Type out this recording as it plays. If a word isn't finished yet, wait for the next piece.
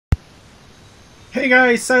Hey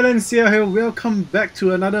guys, SilentCiel here. Welcome back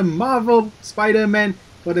to another Marvel Spider-Man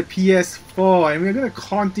for the PS4, and we're gonna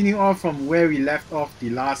continue off from where we left off the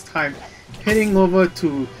last time, heading over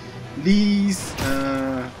to Lee's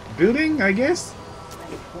building, I guess.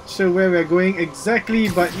 Not sure where we're going exactly,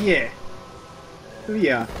 but yeah, here we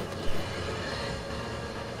are.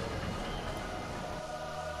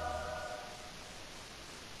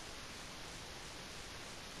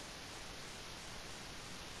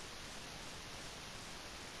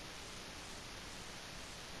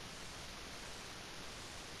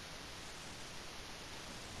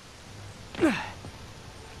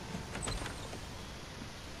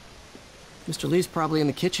 Mr. Lee's probably in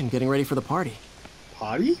the kitchen getting ready for the party.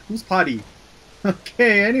 Party? Who's party?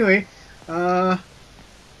 Okay, anyway, what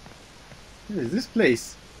is this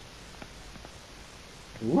place?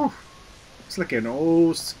 Ooh, looks like an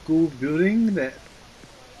old school building that...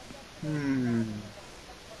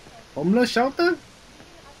 Homeless shelter?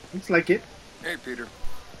 Looks like it. Hey, Peter.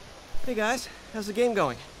 Hey guys, how's the game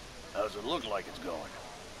going? How's it look like it's going?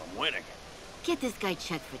 I'm winning. Get this guy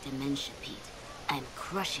checked for dementia, Pete. I'm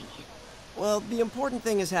crushing him. Well, the important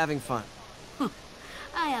thing is having fun.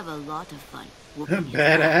 I have a lot of fun. whooping his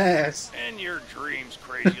Badass. ass. And your dreams,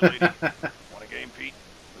 crazy lady. Want a game, Pete?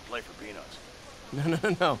 We play for peanuts.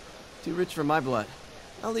 No. Too rich for my blood.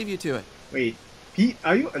 I'll leave you to it. Wait, Pete,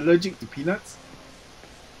 are you allergic to peanuts?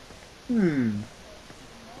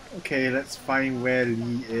 Okay, let's find where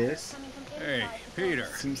Lee is. Hey, Peter.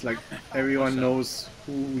 Seems like everyone knows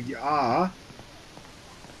who we are.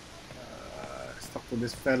 Let's talk to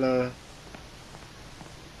this fella.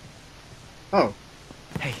 Oh,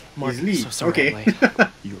 Hey, Mark, he's Lee. so sorry Okay. I'm late.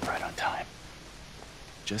 You were right on time.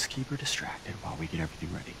 Just keep her distracted while we get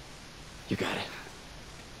everything ready. You got it.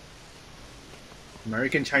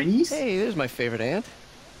 American Chinese? Hey, there's my favorite aunt.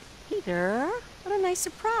 Peter, what a nice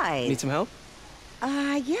surprise. Need some help?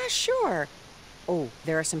 Yeah, sure. Oh,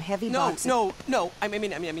 there are some heavy boxes. No. I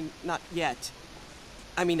mean, not yet.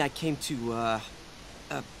 I mean, I came to, I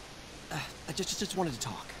just wanted to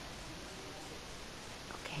talk.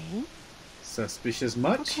 Okay. Suspicious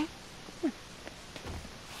much?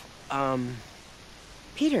 Okay.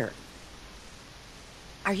 Peter,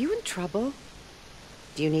 are you in trouble?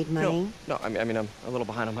 Do you need money? No, I mean, I'm a little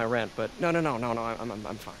behind on my rent, but no,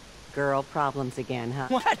 I'm fine. Girl problems again, huh?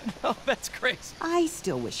 What? No, that's crazy. I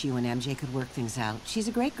still wish you and MJ could work things out. She's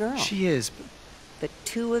a great girl. She is, but... The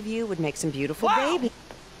two of you would make some beautiful Wow! baby.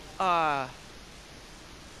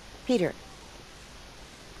 Peter,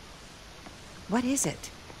 what is it?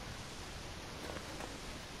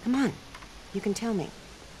 Come on, you can tell me.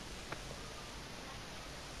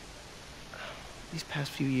 These past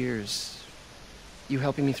few years, you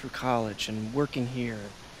helping me through college and working here,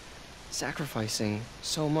 sacrificing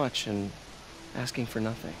so much and asking for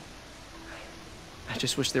nothing. I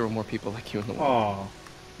just wish there were more people like you in the world. Aw.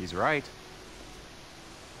 He's right.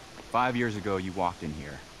 5 years ago, you walked in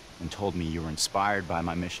here and told me you were inspired by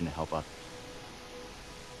my mission to help others.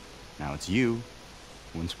 Now it's you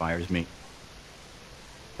who inspires me.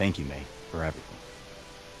 Thank you, May, for everything.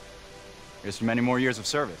 Here's to many more years of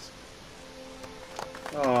service.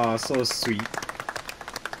 Oh, so sweet.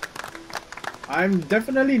 I'm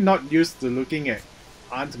definitely not used to looking at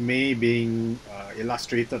Aunt May being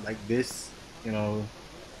illustrated like this, you know,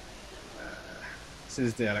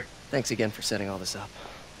 since they're like... Thanks again for setting all this up.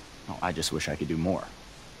 Oh, I just wish I could do more.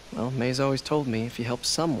 Well, May's always told me if you help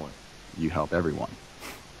someone. You help everyone.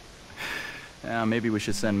 Yeah, maybe we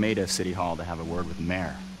should send May to City Hall to have a word with the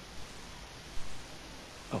mayor.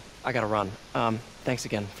 Oh, I gotta run. Thanks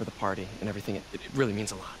again for the party and everything. It really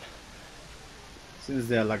means a lot. Since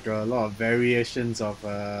there are like a lot of variations of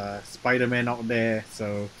Spider-Man out there,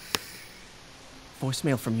 so...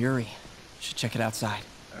 Voicemail from Yuri. Should check it outside.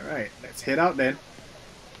 Alright, let's head out then.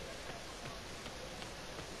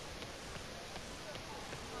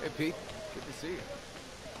 Hey, Pete. Good to see you.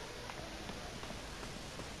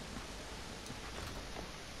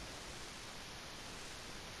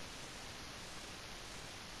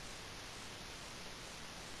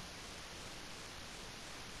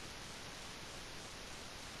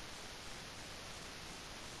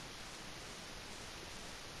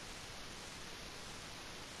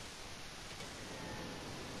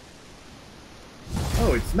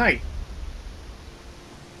 Oh, it's night.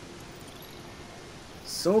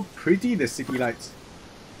 So pretty, the city lights.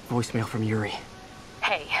 Voicemail from Yuri.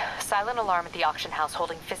 Hey, silent alarm at the auction house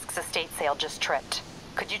holding Fisk's estate sale just tripped.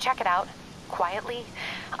 Could you check it out? Quietly?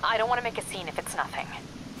 I don't want to make a scene if it's nothing.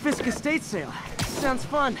 Fisk estate sale. Sounds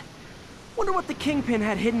fun. Wonder what the Kingpin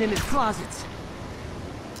had hidden in his closets.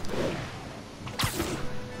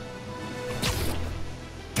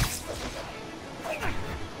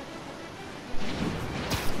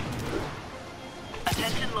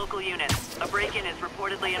 local units. A break-in is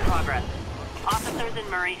reportedly in progress. Officers in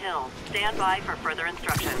Murray Hill, stand by for further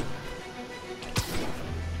instructions.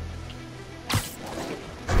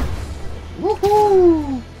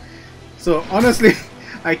 Woohoo! So honestly,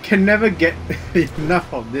 I can never get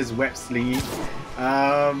enough of this web slinging.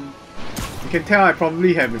 You can tell I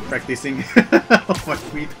probably have been practicing on my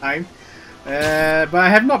free time. But I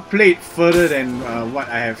have not played further than what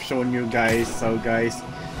I have shown you guys. So guys,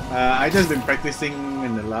 I just been practicing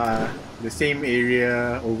in the same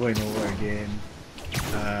area over and over again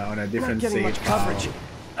on a different save much file. coverage.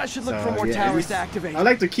 I should look for more yeah, towers to activate. I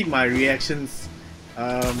like to keep my reactions,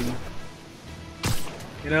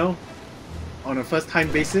 you know, on a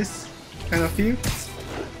first-time basis kind of feel.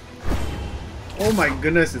 Oh my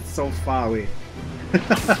goodness, it's so far away.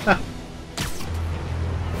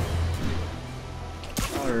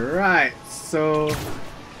 Alright, so...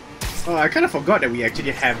 Oh, I kind of forgot that we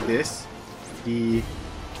actually have this. The...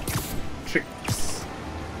 tricks...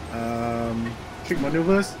 trick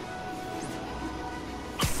maneuvers.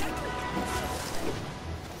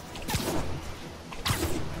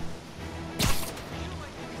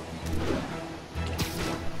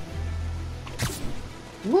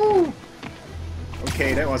 Woo!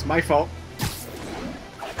 Okay, that was my fault.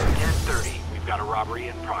 10:30. We've got a robbery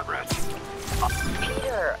in progress.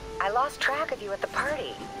 Peter, I lost track of you at the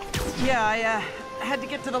party. Yeah, I had to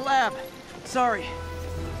get to the lab. Sorry.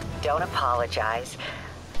 Don't apologize.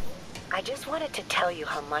 I just wanted to tell you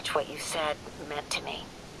how much what you said meant to me.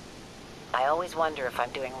 I always wonder if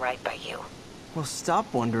I'm doing right by you. Well,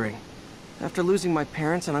 stop wondering. After losing my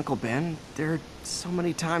parents and Uncle Ben, there are so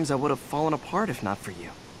many times I would have fallen apart if not for you.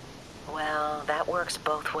 Well, that works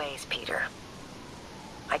both ways, Peter.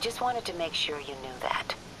 I just wanted to make sure you knew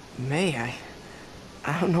that. May,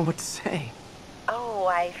 I don't know what to say. Oh,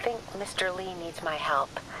 I think Mr. Lee needs my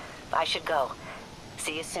help. I should go.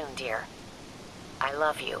 See you soon, dear. I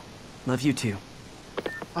love you. Love you too.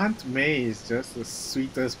 Aunt May is just the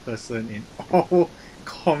sweetest person in all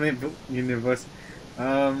comic book universe.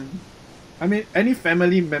 I mean, any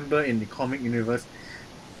family member in the comic universe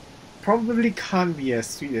probably can't be as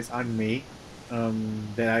sweet as Aunt May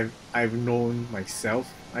that I've known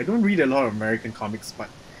myself. I don't read a lot of American comics, but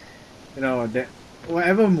you know that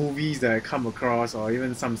whatever movies that I come across or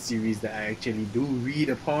even some series that I actually do read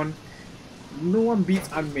upon, no one beats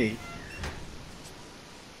Aunt May.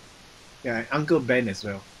 Yeah, and Uncle Ben as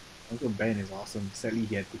well. Uncle Ben is awesome. Sadly,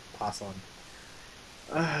 he had to pass on.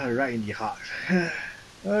 Right in the heart.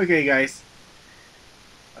 Okay, guys.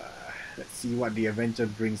 Let's see what the adventure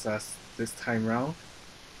brings us this time round.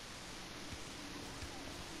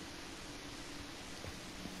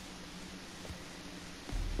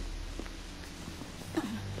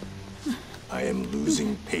 I am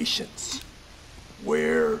losing patience.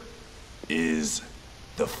 Where is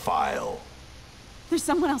the file? There's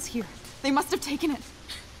someone else here. They must have taken it.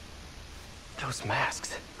 Those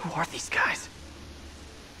masks. Who are these guys?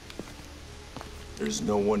 There's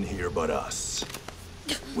no one here but us.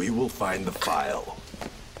 We will find the file,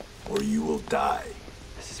 or you will die.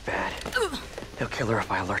 This is bad. They'll kill her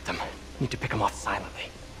if I alert them. Need to pick them off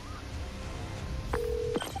silently.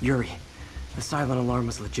 Yuri, the silent alarm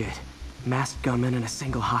was legit. Masked gunmen and a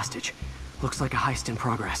single hostage. Looks like a heist in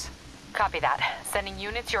progress. Copy that. Sending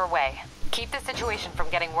units your way. Keep the situation from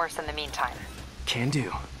getting worse in the meantime. Can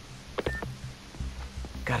do.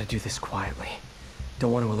 Gotta do this quietly.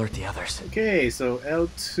 Don't want to alert the others. Okay, so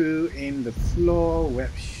L2 in the floor,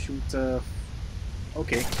 web shooter.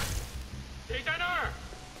 Okay.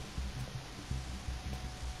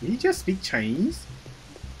 Did he just speak Chinese?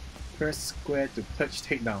 Press square to touch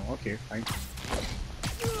takedown. Okay, fine.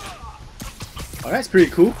 Oh, that's pretty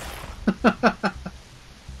cool.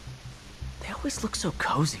 They always look so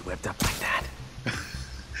cozy whipped up like that.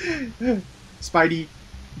 Spidey,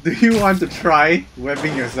 do you want to try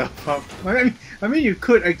webbing yourself up? I mean, you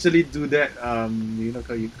could actually do that. You know,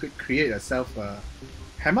 you could create yourself a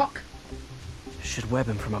hammock. Should web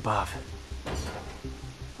him from above.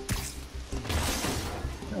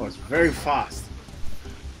 That was very fast.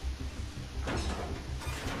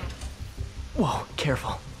 Whoa,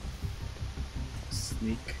 careful.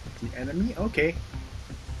 Sneak the enemy. Okay.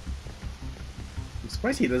 I'm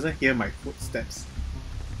surprised he doesn't hear my footsteps.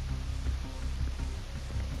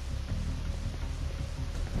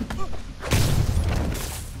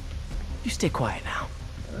 You stay quiet now.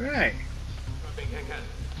 Alright.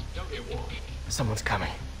 Someone's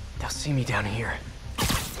coming. They'll see me down here.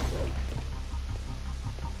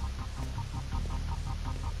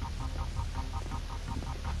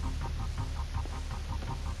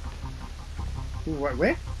 What,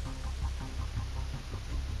 where?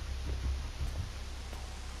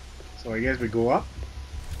 So I guess we go up.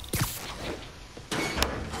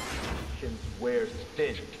 Wears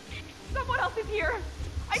thin. Someone else is here.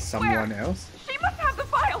 I Someone swear. else? She must have the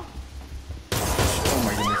file. Oh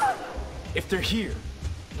my goodness. If they're here,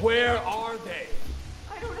 where are they?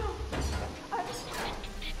 I don't know.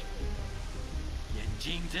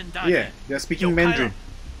 Yeah, they're speaking Mandarin.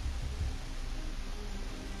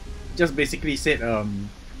 Just basically said,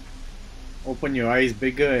 open your eyes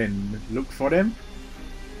bigger and look for them.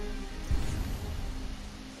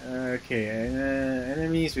 Okay,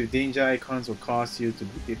 enemies with danger icons will cause you to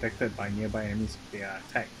be detected by nearby enemies if they are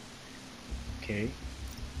attacked. Okay. You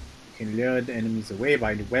can lure the enemies away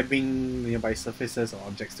by webbing nearby surfaces or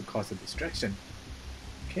objects to cause a distraction.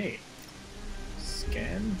 Okay.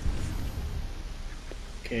 Scan.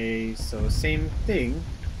 Okay, so same thing.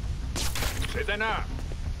 Now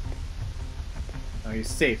it's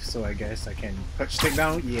safe, so I guess I can perch stick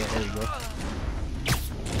down. Yeah, there we go.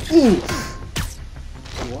 Ooh!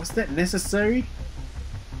 Was that necessary?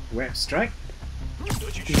 Web strike?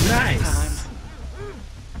 Nice!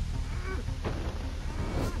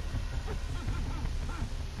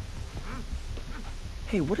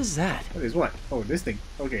 Hey, what is that? What is what? Oh, this thing.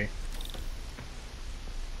 Okay.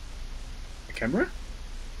 A camera?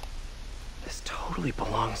 This totally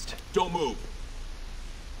belongs to... Don't move.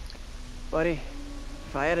 Buddy,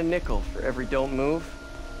 if I had a nickel for every don't move...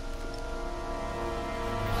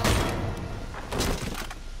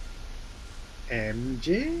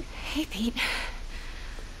 MJ? Hey, Pete.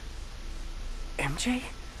 MJ?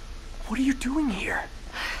 What are you doing here?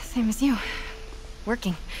 Same as you.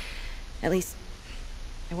 Working. At least,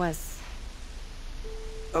 I was.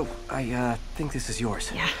 Oh, I think this is yours.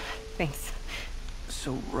 Yeah, thanks.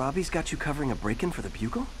 So Robbie's got you covering a break-in for the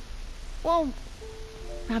Bugle? Well,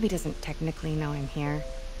 Robbie doesn't technically know I'm here.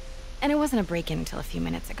 And it wasn't a break-in until a few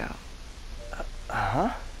minutes ago.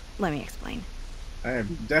 Uh-huh? Let me explain. I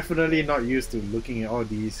am definitely not used to looking at all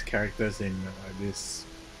these characters in this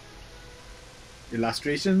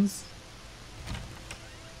illustrations.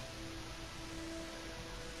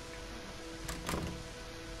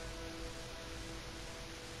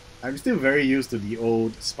 I'm still very used to the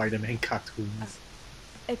old Spider-Man cartoons.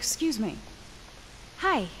 Excuse me.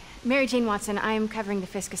 Hi, Mary Jane Watson. I'm covering the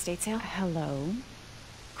Fisk estate sale. Hello.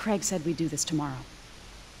 Craig said we'd do this tomorrow.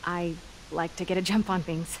 I like to get a jump on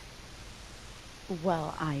things.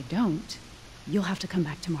 Well, I don't. You'll have to come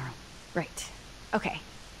back tomorrow. Right. Okay.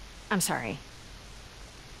 I'm sorry.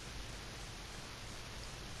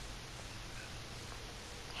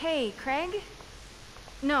 Hey, Craig?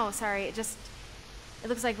 No, sorry. It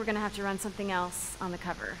looks like we're gonna have to run something else on the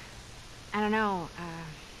cover. I don't know.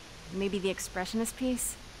 Maybe the expressionist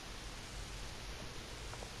piece?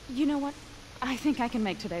 You know what? I think I can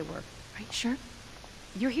make today work. Are you sure?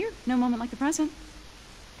 You're here. No moment like the present.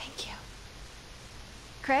 Thank you.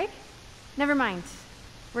 Craig? Never mind.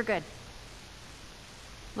 We're good.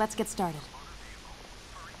 Let's get started.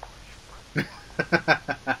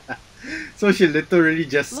 So she literally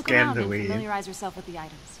just Look scanned around her and way in. familiarize yourself with the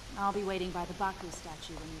items. I'll be waiting by the Baku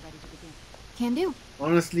statue when you're ready to begin. Can do.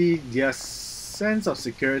 Honestly, their sense of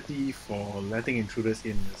security for letting intruders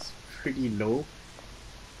in is pretty low.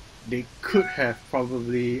 They could have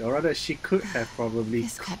probably, or rather she could have probably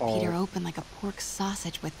This cut called... Peter open like a pork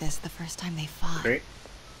sausage with this the first time they fought. Great.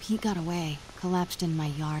 Pete got away, collapsed in my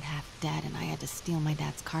yard half dead, and I had to steal my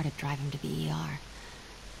dad's car to drive him to the ER.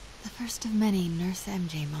 The first of many Nurse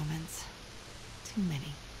MJ moments. Too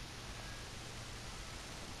many.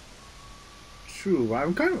 True,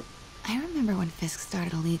 I'm kind of... I remember when Fisk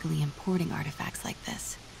started illegally importing artifacts like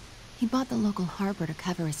this. He bought the local harbor to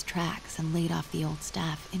cover his tracks and laid off the old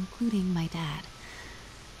staff, including my dad.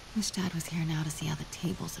 Wish Dad was here now to see how the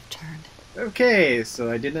tables have turned. Okay,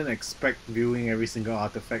 so I didn't expect viewing every single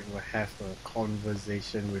artifact will have a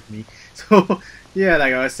conversation with me. So, yeah,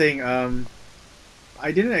 like I was saying,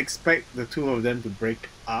 I didn't expect the two of them to break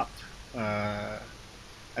up. I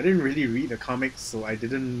didn't really read the comics, so I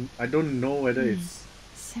don't know whether it's...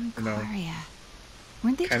 Simplaria.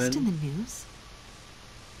 Weren't they canon, just in the news?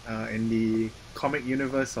 in the comic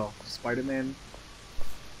universe of Spider-Man.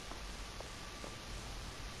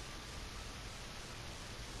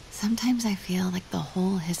 Sometimes I feel like the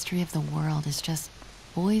whole history of the world is just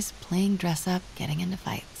boys playing dress up, getting into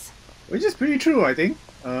fights. Which is pretty true, I think.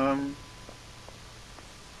 You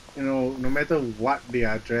know, no matter what they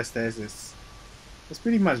are dressed as, it's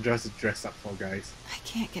pretty much just dress up for guys. I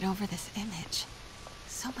can't get over this image.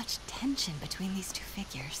 So much tension between these two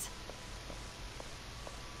figures.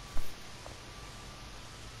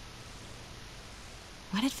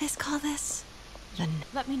 What did Fisk call this?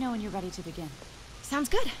 Let me know when you're ready to begin. Sounds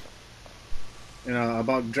good. you know,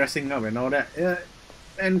 about dressing up and all that,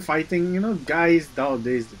 and fighting. You know, guys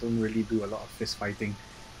nowadays they don't really do a lot of fist fighting.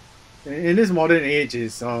 In this modern age,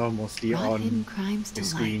 it's mostly Brought on hidden crimes the to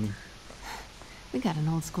screen. light. We got an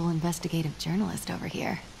old school investigative journalist over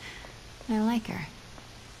here. I like her.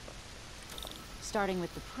 Starting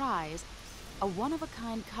with the prize, a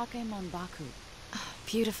one-of-a-kind kake manbaku. Oh,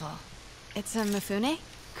 beautiful. It's a Mifune?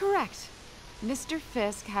 Correct. Mr.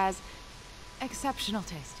 Fisk has exceptional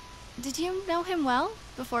taste. Did you know him well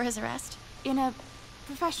before his arrest? In a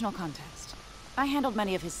professional context. I handled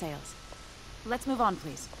many of his sales. Let's move on,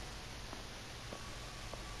 please.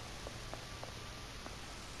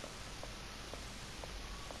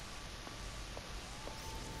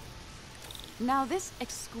 Now this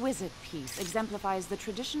exquisite piece exemplifies the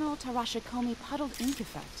traditional Tarashikomi puddled ink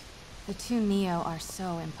effect. The two Neo are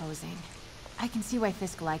so imposing. I can see why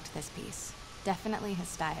Fisk liked this piece. Definitely his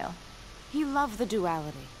style. He loved the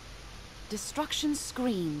duality. Destruction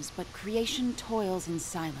screams, but creation toils in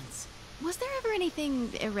silence. Was there ever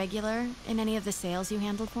anything irregular in any of the sales you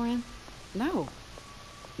handled for him? No.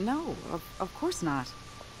 No, of course not.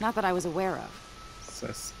 Not that I was aware of.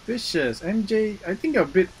 Suspicious. MJ, I think you're a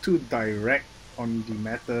bit too direct on the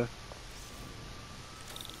matter.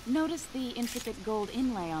 Notice the intricate gold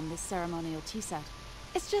inlay on this ceremonial tea set.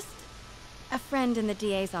 It's just... a friend in the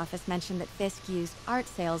DA's office mentioned that Fisk used art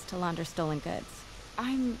sales to launder stolen goods.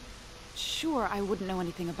 I'm sure I wouldn't know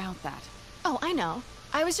anything about that. Oh, I know.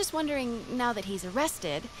 I was just wondering, now that he's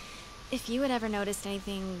arrested, if you had ever noticed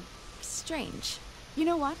anything strange. You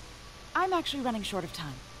know what? I'm actually running short of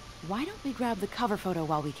time. Why don't we grab the cover photo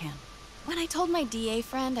while we can? When I told my DA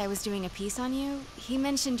friend I was doing a piece on you, he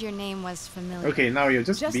mentioned your name was familiar. Okay, now you're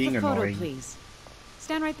just being the photo, annoying. Please.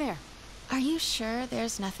 Stand right there. Are you sure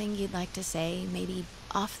there's nothing you'd like to say, maybe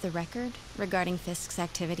off the record, regarding Fisk's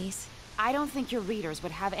activities? I don't think your readers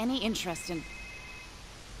would have any interest in...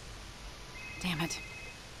 Damn it.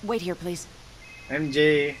 Wait here, please.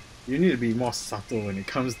 MJ, you need to be more subtle when it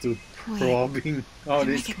comes to probing all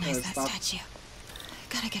this kind of stuff. That statue.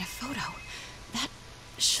 Gotta get a photo. That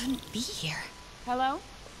shouldn't be here. Hello?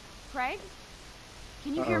 Craig?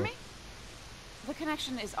 Can you hear me? The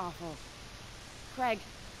connection is awful. Craig,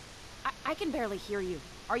 I can barely hear you.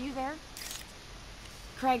 Are you there?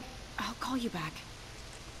 Craig, I'll call you back.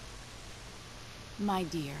 My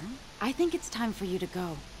dear, I think it's time for you to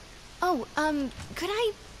go. Oh, could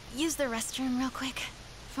I use the restroom real quick?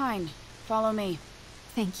 Fine. Follow me.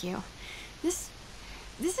 Thank you. This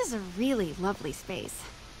is a really lovely space.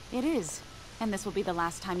 It is. And this will be the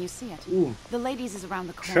last time you see it. Ooh. The ladies is around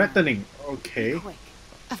the corner. Threatening. Okay. Be quick.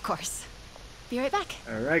 Of course. Be right back.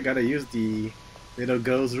 Alright, gotta use the little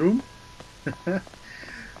girl's room.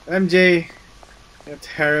 MJ, you're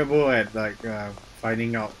terrible at like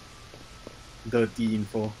finding out dirty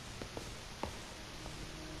info.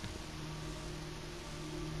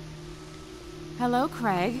 Hello,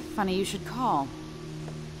 Craig. Funny you should call.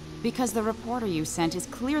 Because the reporter you sent is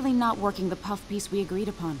clearly not working the puff piece we agreed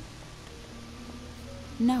upon.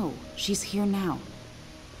 No, she's here now.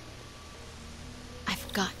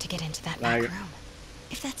 I've got to get into that back room.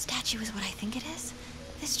 If that statue is what I think it is,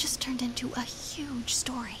 this just turned into a huge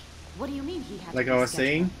story. What do you mean he had like I was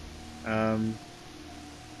saying,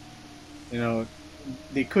 you know,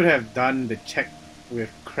 they could have done the check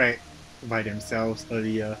with Craig by themselves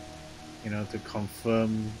earlier, you know, to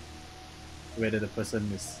confirm whether the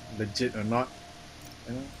person is legit or not,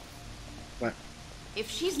 you know. But if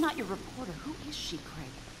she's not your reporter, who is she, Craig?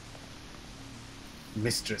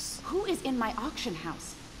 Mistress. Who is in my auction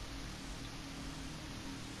house?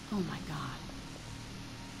 Oh my god.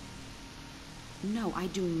 No, I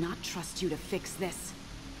do not trust you to fix this.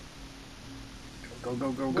 Go,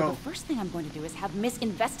 go, go, well, go. The first thing I'm going to do is have Miss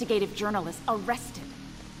Investigative Journalist arrested.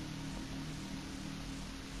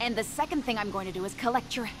 And the second thing I'm going to do is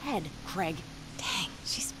collect your head, Craig. Dang,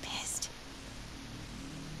 she's pissed.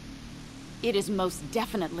 It is most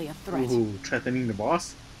definitely a threat. Ooh, threatening the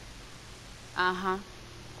boss? Uh-huh.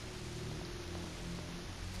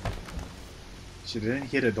 She didn't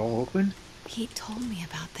hear the door open? Pete told me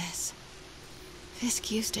about this.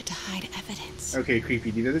 Fisk used it to hide evidence. Okay,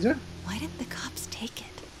 creepy. Why didn't the cops take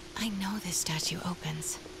it? I know this statue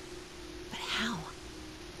opens. But how?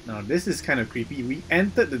 Now this is kind of creepy. We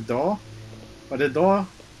entered the door, but the door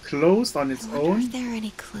closed on its I wonder own if there are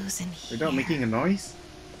any clues in here. without making a noise.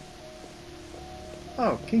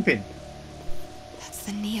 Oh, Kingpin. That's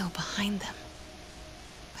the Neo behind them.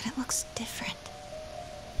 But it looks different.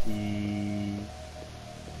 The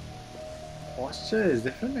posture is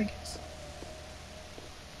different, I guess.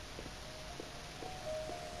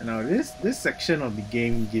 Now this section of the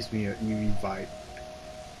game gives me an eerie vibe.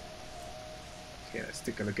 Okay, let's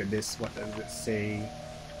take a look at this. What does it say?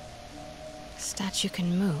 Statue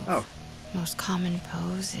can move. Oh. Most common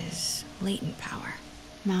pose is latent power.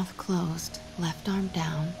 Mouth closed, left arm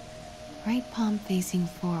down, right palm facing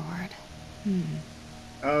forward.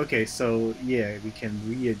 Okay, so yeah, we can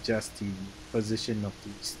readjust the position of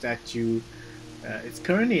the statue. It's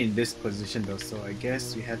currently in this position though, so I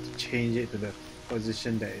guess we have to change it to the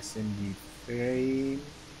position that is in the frame.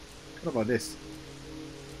 What about this?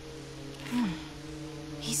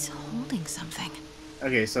 He's holding something.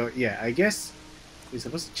 Okay, so yeah, I guess we're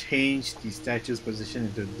supposed to change the statue's position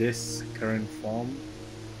into this current form.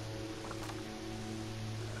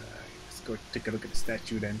 Let's go take a look at the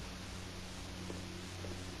statue then.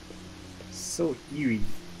 So eerie.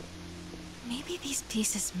 Maybe these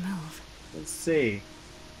pieces move. Let's see.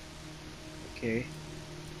 Okay.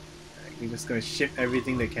 We're just gonna shift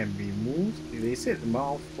everything that can be moved. They said the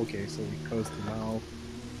mouth. Okay, so we close the mouth.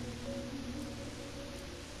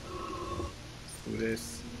 Let's do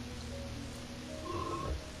this.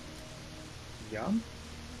 Yum.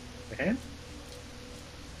 The hand.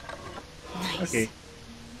 Nice. Okay.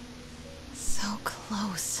 So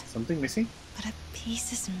close. Something missing? But a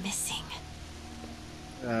piece is missing.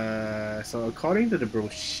 So according to the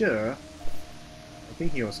brochure, I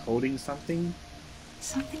think he was holding something.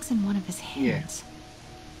 Something's in one of his hands.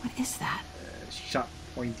 Yeah. What is that? Sharp,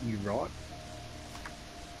 pointy rod.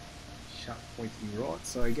 Sharp, pointy rod.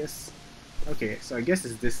 So I guess... Okay, so I guess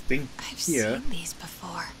it's this thing I've here. seen these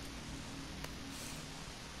before.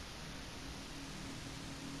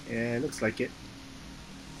 Yeah, it looks like it.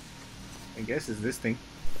 I guess it's this thing.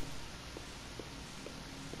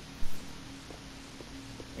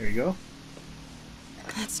 There we go.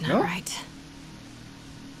 That's not right.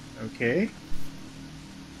 Okay.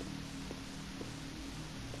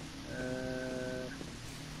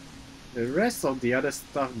 The rest of the other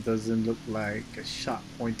stuff doesn't look like a sharp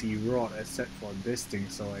pointy rod except for this thing,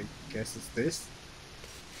 so I guess it's this.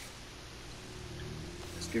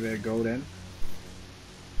 Let's give it a go then.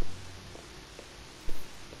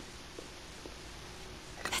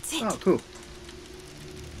 That's it. Oh, cool.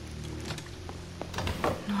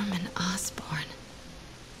 Norman Osborn.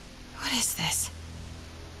 What is this?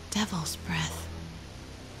 Devil's breath.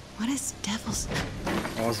 What is devil's...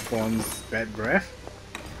 Osborn's bad breath?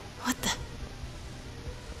 What the...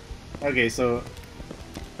 Okay, so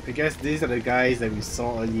I guess these are the guys that we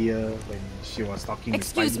saw earlier when she was talking to Spidey.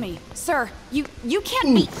 Excuse me, sir. You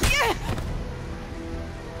can't be...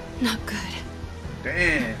 Not good.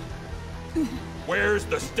 Damn. Where's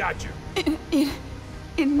the statue?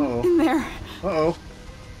 In there. Uh-oh.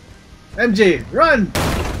 MJ, run!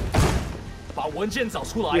 把文件找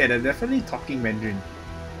出来。 Yeah, they're definitely talking Mandarin.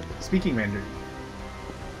 Speaking Mandarin.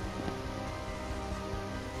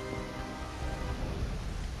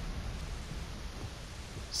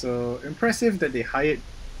 So impressive that they hired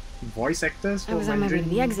voice actors for I was on my way Mandarin to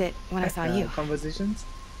the exit when I saw you. Conversations.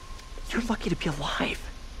 You're lucky to be alive.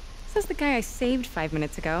 Says the guy I saved 5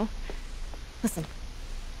 minutes ago. Listen,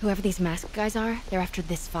 whoever these masked guys are, they're after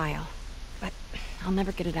this file. But I'll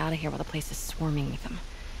never get it out of here while the place is swarming with them.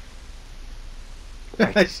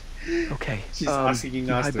 Right. Okay. She's asking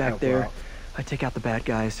you us hide to back help her there. out. I take out the bad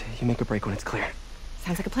guys. You make a break when it's clear.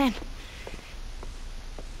 Sounds like a plan.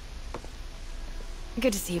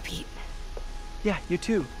 Good to see you, Pete. Yeah, you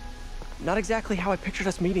too. Not exactly how I pictured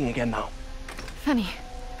us meeting again, though. Funny.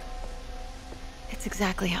 It's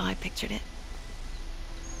exactly how I pictured it.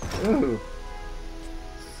 Ooh.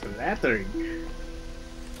 Flattering.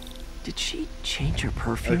 Did she change her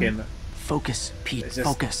perfume? Okay, no. Focus, Pete. It's just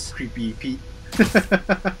Focus. Creepy Pete.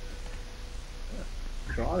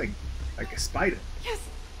 Crawling like a spider. Yes.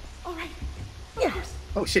 All right. Yeah.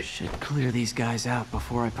 Oh shit. Should clear these guys out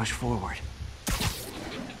before I push forward.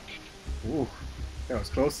 Ooh, that was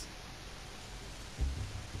close.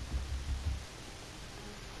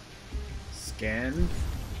 Scan.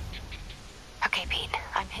 Okay, Pete.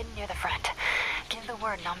 I'm hidden near the front. Give the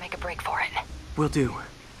word and I'll make a break for it. Will do.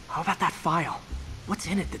 How about that file? What's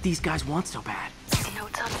in it that these guys want so bad?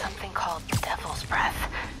 Notes on something called Devil's Breath.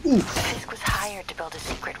 Ooh. Fisk was hired to build a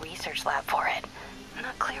secret research lab for it.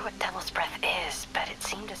 Not clear what Devil's Breath is, but it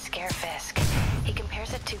seemed to scare Fisk. He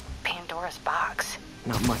compares it to Pandora's box.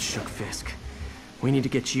 Not much shook Fisk. We need to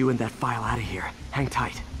get you and that file out of here. Hang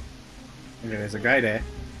tight. Okay, there's a guy there.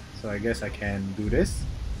 So I guess I can do this.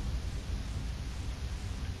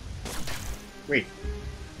 Wait.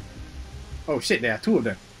 Oh shit, there are two of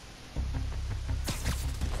them.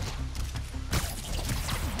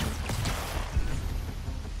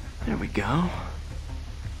 There we go.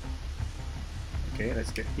 Okay,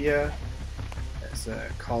 let's get here. Let's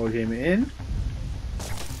call him in.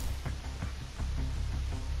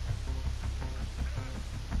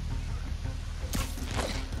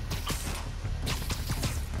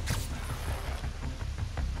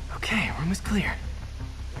 Okay, room is clear.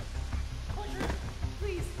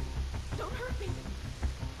 Please, don't hurt me.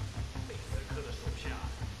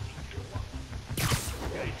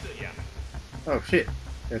 Oh shit,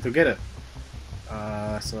 they're together.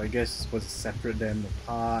 So I guess we're supposed to separate them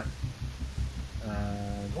apart.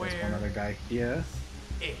 There's one other guy here.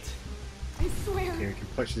 I swear. Okay, we can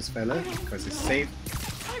push this fella because it's safe.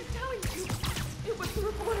 I'm telling you, it was the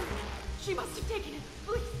reporter. She must have taken it.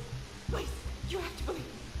 Please, please, you have to believe.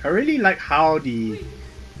 I really like how the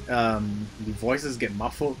voices get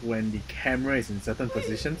muffled when the camera is in certain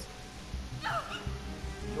positions.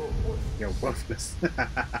 You're worthless.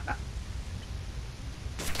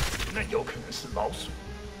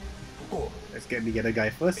 Let's get the other guy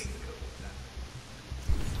first.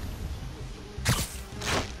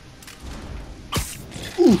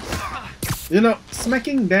 Ooh. You know,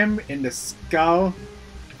 smacking them in the skull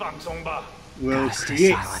will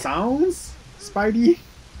create sounds, Spidey.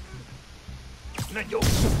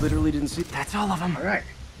 Literally didn't see. That's all of them. Alright,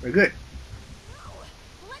 we're good.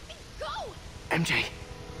 Let me go. MJ.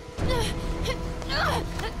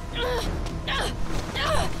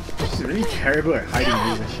 She's really terrible at hiding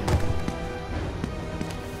these and shit.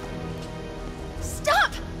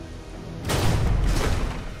 Stop!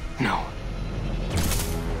 No.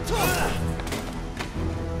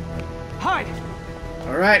 Hide!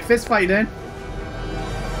 Alright, fist fight then.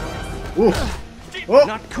 Ooh. Oh!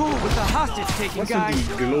 Not cool with the hostage taking, what's guys. with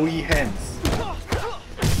the glowy hands?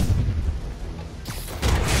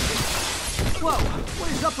 Whoa,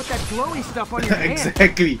 what is up with that glowy stuff on your hand?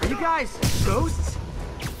 Exactly. Are you guys ghosts?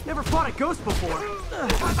 Never fought a ghost before.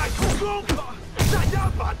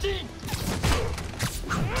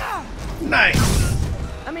 Nice.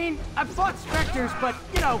 I mean, I've fought specters, but,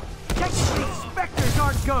 you know, technically specters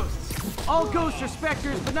aren't ghosts. All ghosts are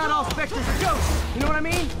specters, but not all specters are ghosts. You know what I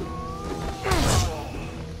mean?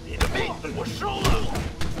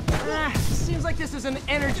 Seems like this is an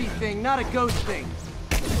energy thing, not a ghost thing.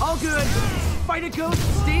 All good. Fight a ghost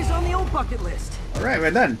stays on the old bucket list. Alright,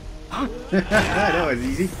 we're done. That was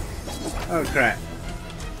easy. Oh crap.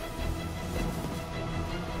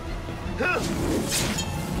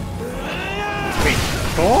 Wait,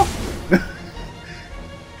 Thor?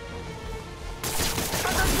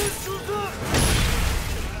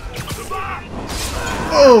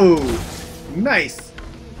 Oh! Nice!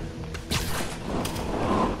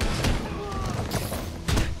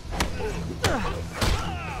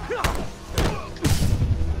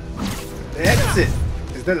 That's it!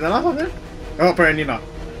 Is that enough of it? Oh, apparently not.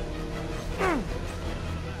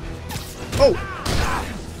 Oh!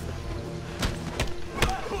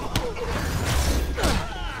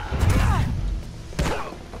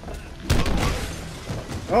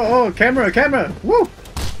 Oh, camera, camera! Woo!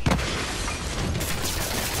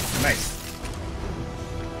 Nice.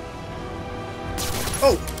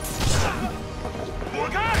 Oh!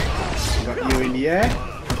 Got you in the air.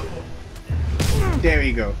 There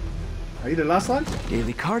we go. Are you the last one?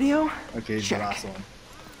 Daily cardio? Okay, it's the last one.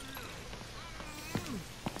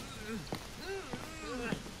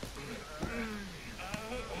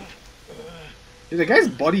 Did the guy's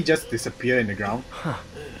body just disappear in the ground? Huh.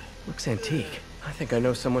 Looks antique. I think I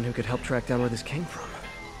know someone who could help track down where this came from.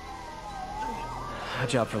 A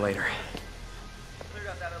job for later.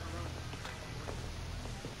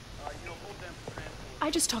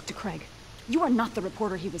 I just talked to Craig. You are not the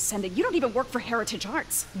reporter he was sending. You don't even work for Heritage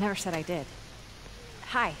Arts. Never said I did.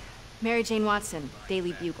 Hi, Mary Jane Watson,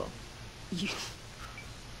 Daily Bugle.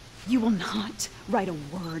 You will not write a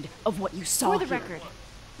word of what you saw For the here. record,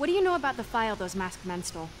 what do you know about the file those masked men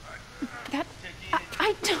stole?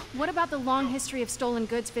 I don't... What about the long history of stolen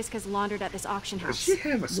goods Fisk has laundered at this auction Does house? she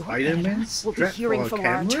have a Spider-Man We'll be strap hearing for a from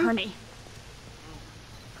our camera? attorney.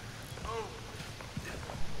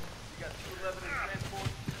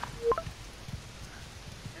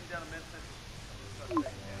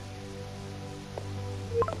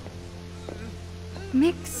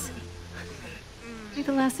 Mix? Like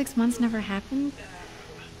the last 6 months never happened?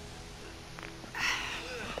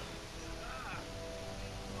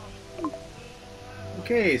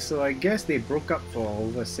 Okay, so I guess they broke up for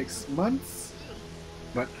over 6 months.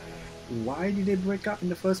 But why did they break up in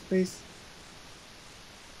the first place?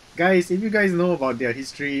 Guys, if you guys know about their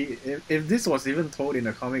history, if this was even told in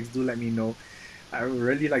the comics, do let me know. I would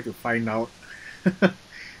really like to find out.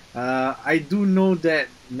 I do know that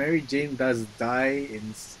Mary Jane does die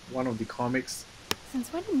in one of the comics.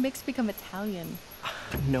 Since when did Mix become Italian?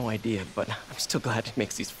 No idea, but I'm still glad he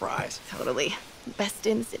makes these fries. Totally. Best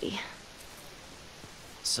in the city.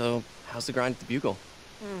 So, how's the grind at the Bugle?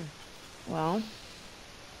 Well,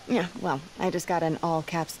 Yeah, well, I just got an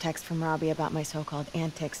all-caps text from Robbie about my so-called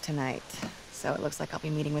antics tonight. So it looks like I'll be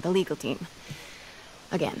meeting with the legal team.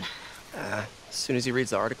 Again. As soon as he reads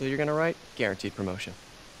the article you're gonna write, guaranteed promotion.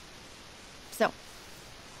 So,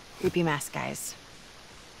 creepy mask guys.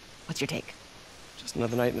 What's your take? Just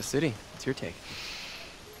another night in the city. What's your take?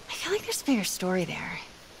 I feel like there's a bigger story there.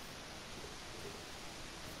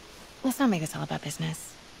 Let's not make this all about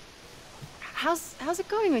business. How's it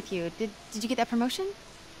going with you? Did you get that promotion?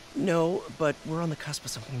 No, but we're on the cusp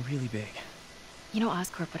of something really big. You know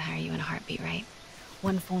Oscorp would hire you in a heartbeat, right?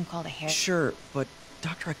 One phone call to Harry. Sure, but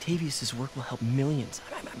Dr. Octavius's work will help millions.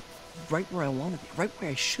 I'm right where I want to be, right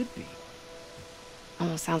where I should be.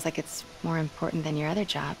 Almost sounds like it's more important than your other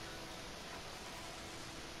job.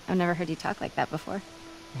 I've never heard you talk like that before.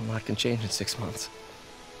 A lot can change in 6 months.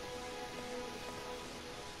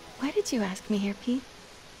 Why did you ask me here, Pete?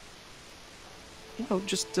 You know,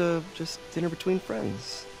 just dinner between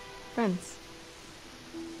friends. Friends?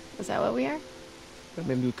 Is that what we are? Well,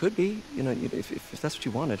 maybe we could be, you know, if that's what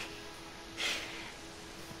you wanted.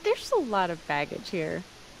 There's a lot of baggage here.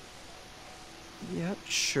 Yeah,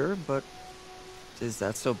 sure, but is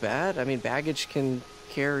that so bad? I mean, baggage can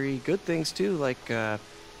carry good things too, like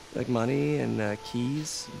money and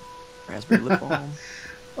keys, raspberry lip balm.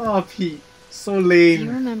 Oh, Pete, so lame. Do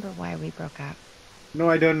you remember why we broke up? No,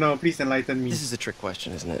 I don't know. Please enlighten me. This is a trick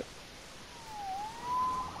question, isn't it?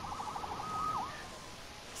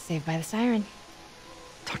 Saved by the siren.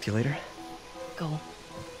 Talk to you later. Go.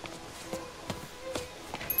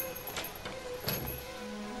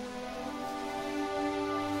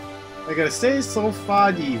 I gotta say, so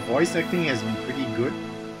far the voice acting has been pretty good.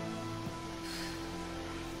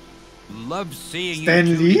 Love seeing Stan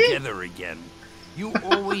you two Lee? together again. You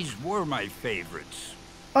always were my favorites.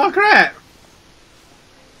 Oh crap!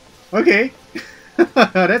 Okay,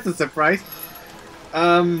 that's a surprise.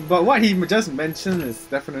 But what he just mentioned is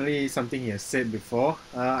definitely something he has said before.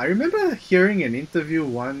 I remember hearing an interview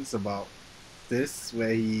once about this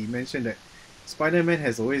where he mentioned that Spider-Man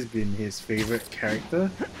has always been his favorite character.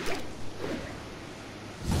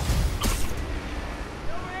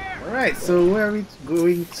 Alright, so where are we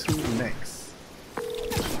going to next?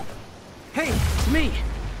 Hey, it's me!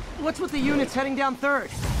 What's with the units heading down 3rd?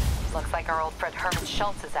 Looks like our old friend Herman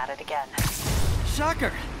Schultz is at it again.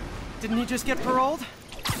 Shocker! Didn't he just get paroled?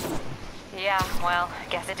 Yeah, well,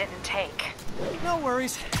 guess it didn't take. No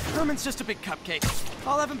worries. Herman's just a big cupcake.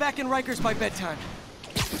 I'll have him back in Rikers by bedtime.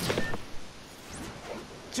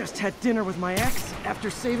 Just had dinner with my ex after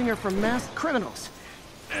saving her from masked criminals.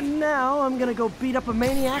 And now I'm gonna go beat up a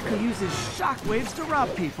maniac who uses shockwaves to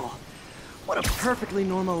rob people. What a perfectly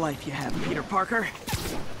normal life you have, Peter Parker.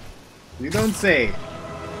 You don't say.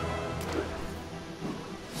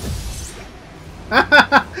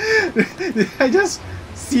 Did I just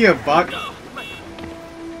see a bug?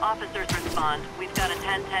 Officers respond. We've got a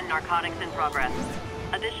 10-10 narcotics in progress.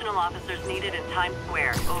 Additional officers needed in Times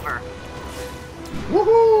Square. Over.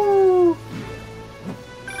 Woohoo!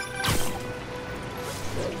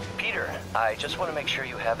 Peter, I just want to make sure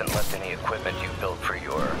you haven't left any equipment you built for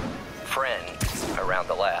your friend around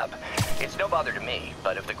the lab. It's no bother to me,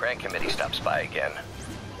 but if the grant committee stops by again...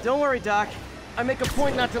 Don't worry, Doc. I make a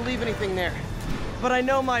point not to leave anything there. But I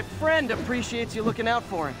know my friend appreciates you looking out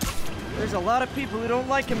for him. There's a lot of people who don't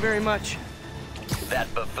like him very much.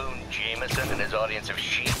 That buffoon Jameson and his audience of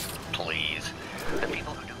sheep, please. The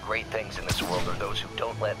people who do great things in this world are those who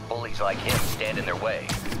don't let bullies like him stand in their way.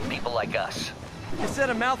 People like us. You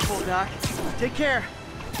said a mouthful, Doc. Take care.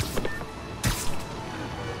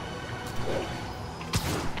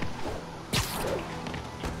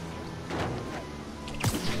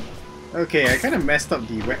 Okay, I kind of messed up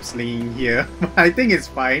the web slinging here, but I think it's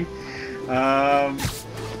fine.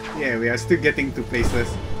 Yeah, we are still getting to places.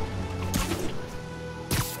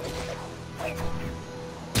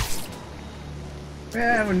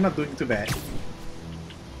 Yeah, we're not doing too bad.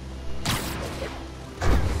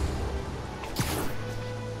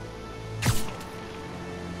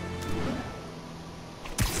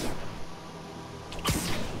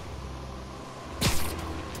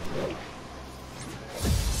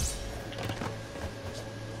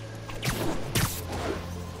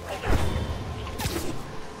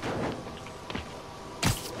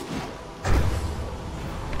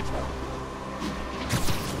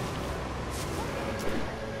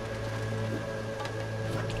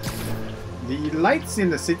 The lights in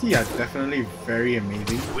the city are definitely very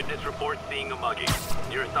amazing. Witness reports seeing a mugging.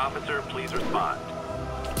 Nearest officer, please respond.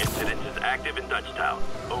 Incident is active in Dutchtown.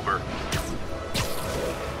 Over.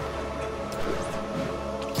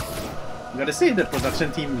 I gotta say the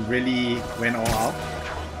production team really went all out.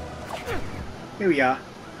 Here we are.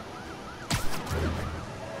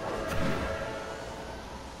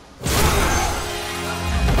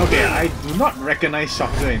 Okay, I do not recognize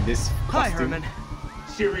Shocker in this costume. Hi, Herman.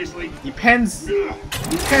 Seriously? The pants are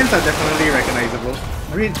definitely recognizable.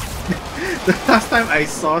 I mean, the last time I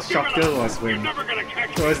saw Shocker was when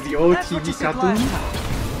it was the old TV cartoon.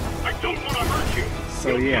 I don't want to hurt you.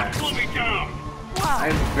 So yeah, Slow me down.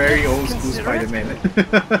 I'm very old school Spider-Man.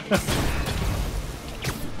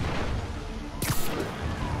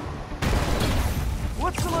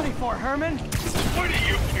 What's the money for, Herman? What do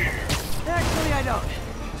you care? Actually, I don't.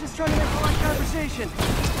 Just trying to make polite conversation.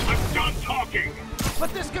 I'm done talking.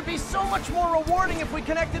 But this could be so much more rewarding if we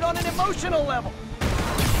connected on an emotional level.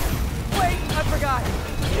 Wait, I forgot.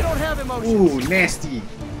 You don't have emotions. Ooh, nasty.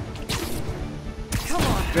 Come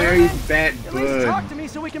on, Very Herman. bad At least burn. talk to me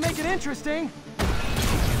so we can make it interesting.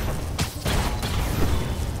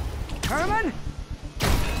 Herman?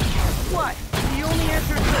 What? The only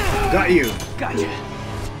answer is... Got you. Gotcha.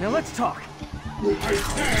 Now let's talk.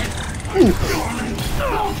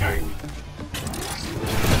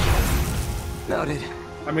 Noted.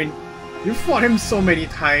 I mean, you fought him so many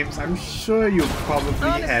times, I'm sure you probably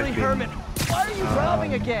Honestly, have been Herman, why are you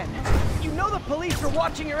robbing again? You know the police are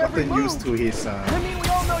watching your every gotten move. used to his I mean, we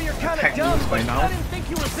all know you're kind of attack dumb, moves by but now. I didn't think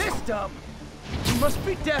you were this dumb. You must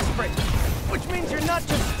be desperate, which means you're not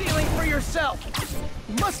just stealing for yourself.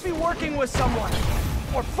 You must be working with someone,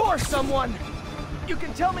 or for someone. You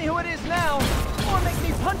can tell me who it is now, or make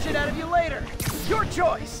me punch it out of you later. Your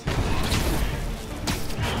choice.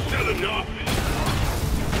 Not enough.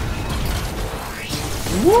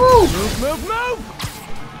 Woo! Move, move, move!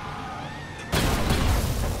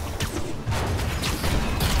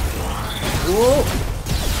 Whoa!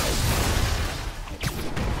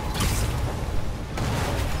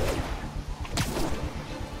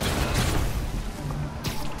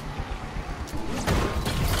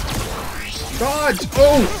 Dodge!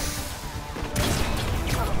 Oh!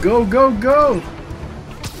 Go, go, go!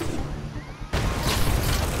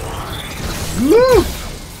 Woo!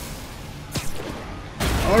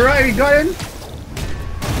 Alright, we got him! You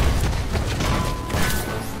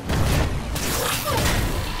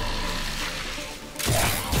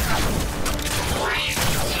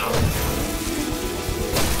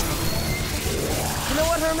know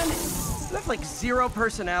what, Herman? You have like zero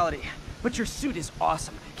personality, but your suit is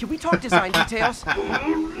awesome. Can we talk design details?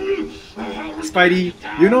 Spidey,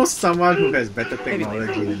 you know someone who has better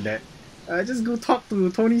technology than that. Just go talk to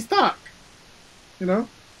Tony Stark. You know?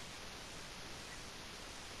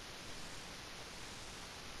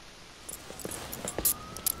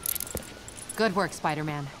 Good work,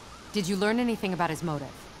 Spider-Man. Did you learn anything about his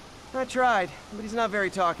motive? I tried, but he's not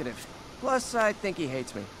very talkative. Plus, I think he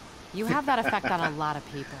hates me. You have that effect on a lot of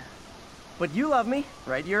people. But you love me,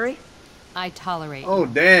 right, Yuri? I tolerate Oh,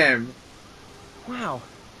 damn. Wow.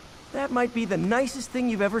 That might be the nicest thing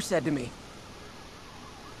you've ever said to me.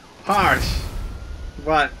 Harsh.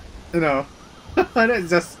 But, you know, that's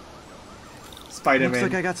just Spider-Man. Looks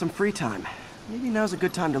like I got some free time. Maybe now's a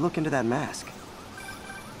good time to look into that mask.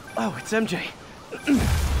 Oh, it's MJ.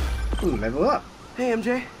 Ooh, level up. Hey,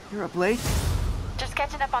 MJ. You're up late? Just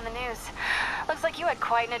catching up on the news. Looks like you had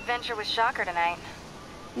quite an adventure with Shocker tonight.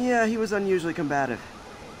 Yeah, he was unusually combative.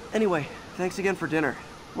 Anyway, thanks again for dinner.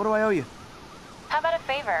 What do I owe you? How about a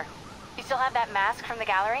favor? You still have that mask from the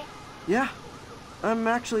gallery? Yeah. I'm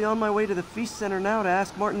actually on my way to the Feast Center now to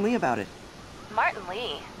ask Martin Lee about it. Martin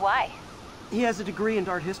Lee? Why? He has a degree in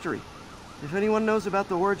art history. If anyone knows about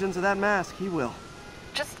the origins of that mask, he will.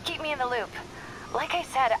 Just keep me in the loop. Like I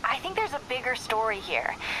said, I think there's a bigger story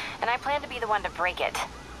here, and I plan to be the one to break it.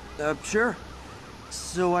 Sure.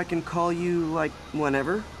 So I can call you, like,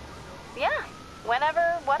 whenever? Yeah,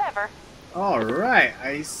 whenever, whatever. Alright,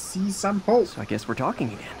 I see some hope. So I guess we're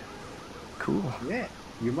talking again. Cool. Yeah,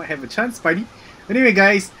 you might have a chance, Spidey. Anyway,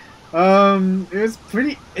 guys, it was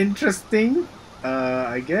pretty interesting,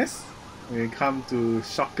 I guess, when it comes to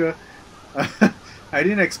Shocker. I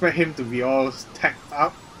didn't expect him to be all tacked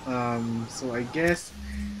up, so I guess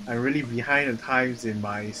I'm really behind the times in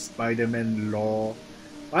my Spider-Man lore.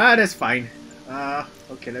 Ah, that's fine.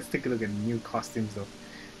 Okay, let's take a look at new costumes though.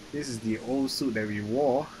 This is the old suit that we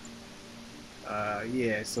wore.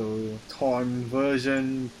 Yeah, so torn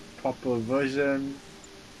version, proper version.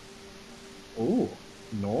 Oh,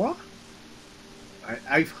 Noah?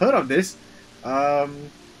 I've heard of this. I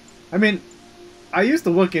mean, I used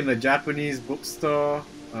to work in a Japanese bookstore,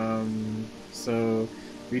 so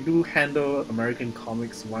we do handle American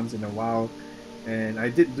comics once in a while, and I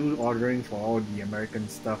did do ordering for all the American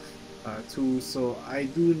stuff too, so I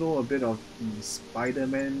do know a bit of the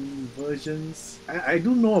Spider-Man versions. I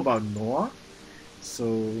do know about Noah, so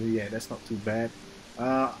yeah, that's not too bad.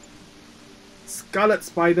 Scarlet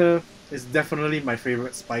Spider is definitely my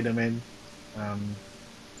favorite Spider-Man.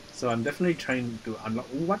 So I'm definitely trying to unlock...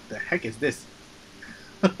 What the heck is this?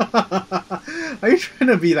 Are you trying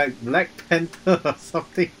to be like Black Panther or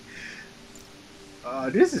something?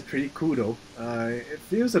 This is pretty cool though. It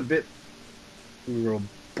feels a bit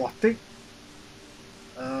robotic.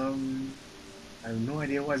 I have no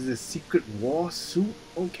idea what is this. Secret War suit?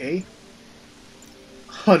 Okay.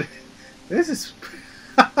 Oh, this is...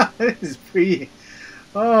 this is pretty...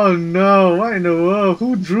 Oh no, what in the world?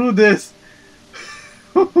 Who drew this?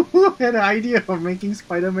 Who had the idea of making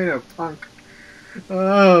Spider-Man a punk?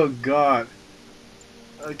 Oh god.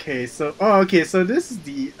 Okay, so so this is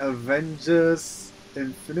the Avengers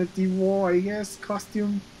Infinity War, I guess,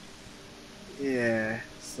 costume. Yeah,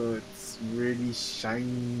 so it's really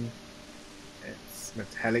shiny. It's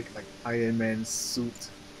metallic like Iron Man's suit.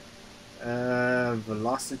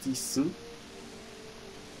 Velocity suit.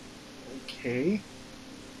 Okay.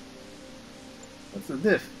 What's the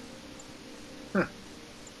diff? Huh.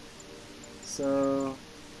 So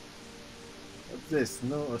what's this?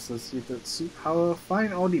 No associated suit power.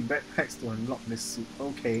 Find all the backpacks to unlock this suit.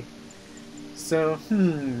 Okay. So,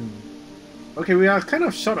 okay, we are kind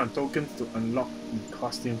of short on tokens to unlock the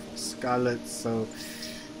costume for Scarlet, so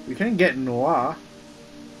we can get Noir.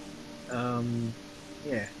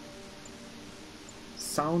 Yeah.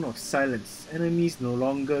 Sound of silence. Enemies no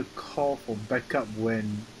longer call for backup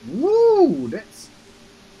when... Woo! That's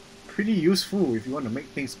pretty useful if you want to make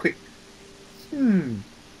things quick.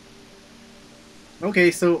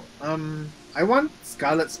 Okay, so I want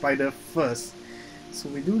Scarlet Spider first. So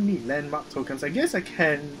we do need landmark tokens. I guess I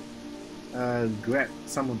can grab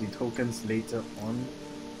some of the tokens later on.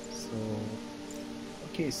 So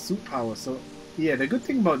okay, suit power. So yeah, the good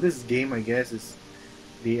thing about this game, I guess, is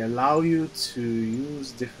they allow you to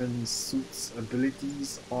use different suits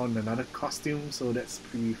abilities on another costume, so that's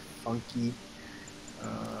pretty funky.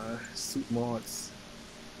 Suit mods.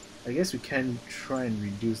 I guess we can try and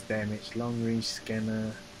reduce damage. Long range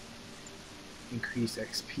scanner. Increase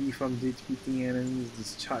XP from defeating enemies.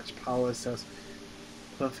 Discharge power cells.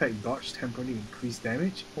 Perfect dodge, temporarily increase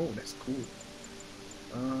damage. Oh, that's cool.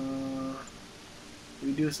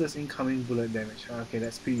 Reduces incoming bullet damage. Okay,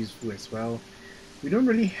 that's pretty useful as well. We don't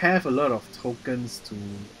really have a lot of tokens to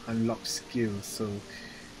unlock skills, so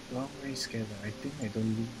long range scanner, I think I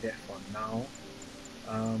don't need that for now.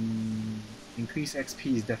 Increase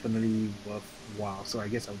XP is definitely worthwhile, so I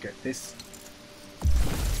guess I'll get this.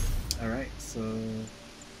 Alright, so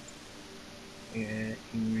yeah, it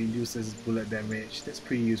reduces bullet damage, that's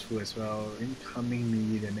pretty useful as well. Incoming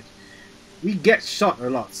melee damage. We get shot a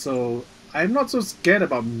lot, so I'm not so scared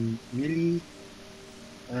about melee.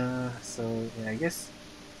 So yeah, I guess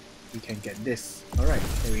we can get this. Alright,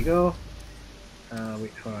 there we go.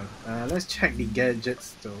 Wait, hold on. Let's check the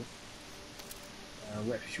gadgets though.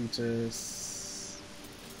 Web shooters.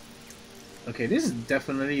 Okay, this is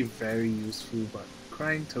definitely very useful, but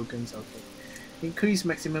crime tokens, okay. Increase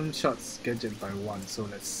maximum shots gadget by 1, so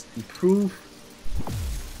let's improve.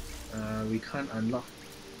 We can't unlock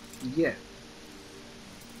yet.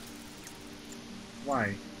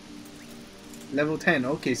 Why? Level 10,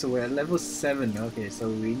 okay, so we're at level 7, okay, so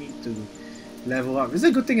we need to level up. It's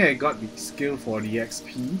a good thing I got the skill for the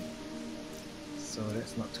XP, so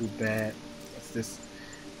that's not too bad. What's this?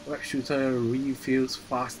 Web shooter refills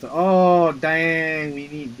faster. Oh dang, we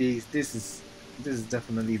need these. This is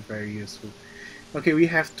definitely very useful. Okay, we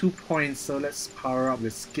have 2 points, so let's power up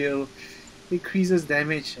the skill. Increases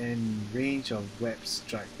damage and range of web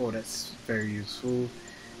strike. Oh, that's very useful.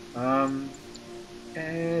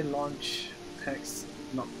 Air launch attacks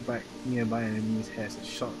knock back nearby enemies, has a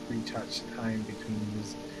short recharge time between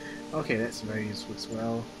use. Okay, that's very useful as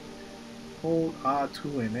well. Hold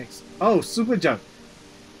R2 and X. Oh, super jump!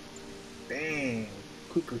 Dang!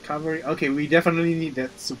 Quick recovery. Okay, we definitely need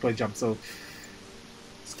that super jump, so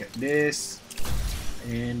let's get this.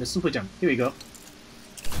 And the super jump. Here we go.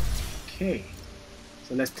 Okay.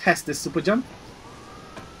 So let's test this super jump.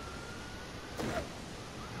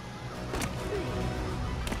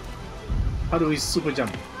 How do we super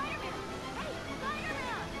jump?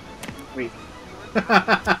 Wait.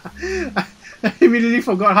 I immediately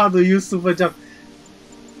forgot how to use super jump.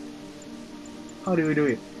 How do we do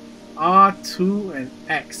it? R2 and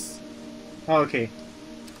X. Oh, okay.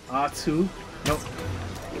 R2. Nope.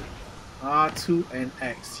 R2 and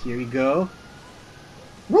X. Here we go.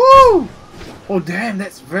 Woo! Oh damn,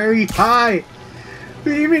 that's very high.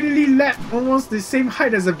 We immediately leapt almost the same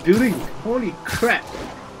height as a building. Holy crap.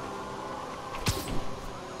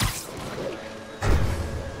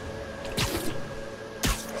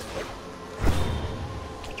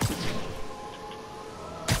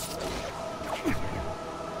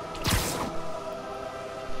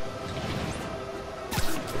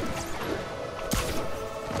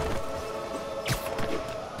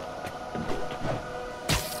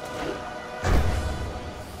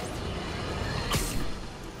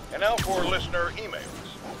 And now for listener emails.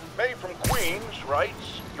 May from Queens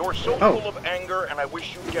writes, "You're so Oh. full of anger and I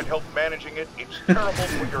wish you'd get help managing it. It's terrible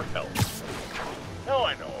for your health." Now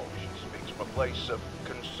I know she speaks from a place of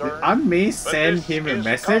concern. I may but send this him a is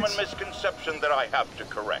message. a common misconception that I have to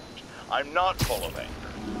correct. I'm not full of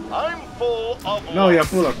anger. I'm full of No, love. you're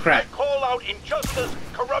full of crap. I call out injustice,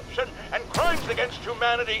 corruption, and crimes against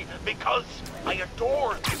humanity because I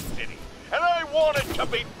adore this city. And I want it to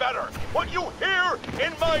be better. What you hear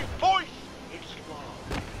in my voice is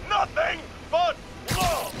love. Nothing but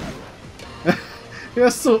love. You're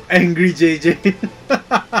so angry, JJ.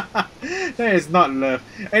 That is not love.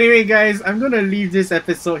 Anyway, guys, I'm gonna leave this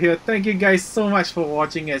episode here. Thank you guys so much for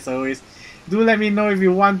watching as always. Do let me know if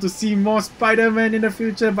you want to see more Spider-Man in the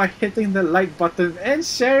future by hitting the like button and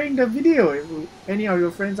sharing the video. If any of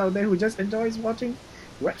your friends out there who just enjoys watching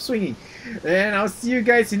web swinging. And I'll see you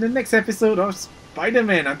guys in the next episode of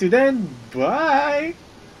Spider-Man. Until then, bye!